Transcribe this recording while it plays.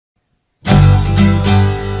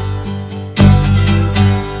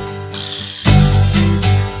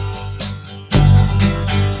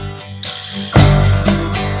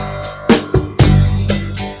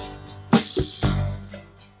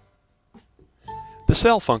The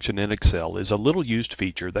cell function in Excel is a little used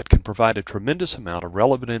feature that can provide a tremendous amount of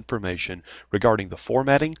relevant information regarding the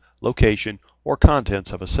formatting, location, or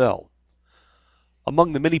contents of a cell.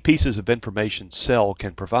 Among the many pieces of information Cell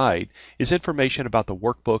can provide is information about the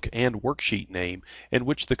workbook and worksheet name in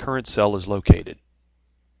which the current cell is located.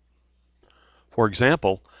 For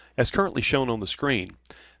example, as currently shown on the screen,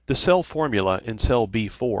 the cell formula in cell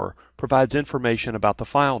B4 provides information about the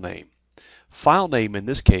file name. File name in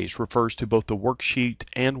this case refers to both the worksheet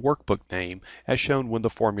and workbook name as shown when the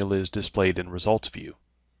formula is displayed in Results View.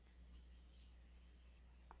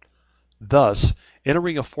 Thus,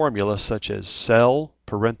 entering a formula such as cell,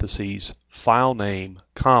 parentheses, file name,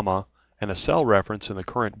 comma, and a cell reference in the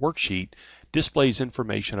current worksheet displays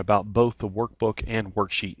information about both the workbook and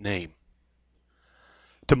worksheet name.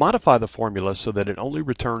 To modify the formula so that it only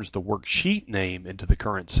returns the worksheet name into the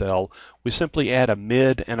current cell, we simply add a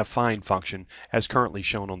mid and a find function as currently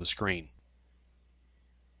shown on the screen.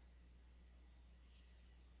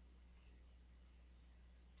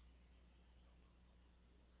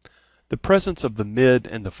 The presence of the mid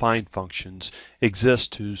and the find functions exists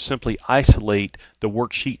to simply isolate the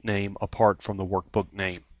worksheet name apart from the workbook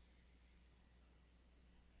name.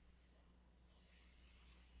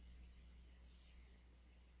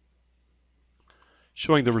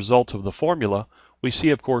 Showing the results of the formula, we see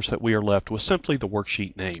of course that we are left with simply the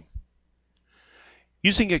worksheet name.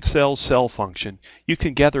 Using Excel's cell function, you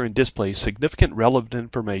can gather and display significant relevant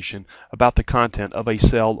information about the content of a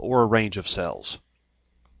cell or a range of cells.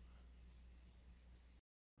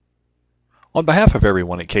 On behalf of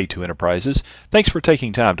everyone at K2 Enterprises, thanks for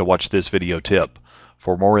taking time to watch this video tip.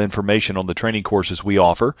 For more information on the training courses we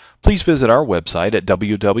offer, please visit our website at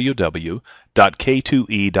www.k2e.com.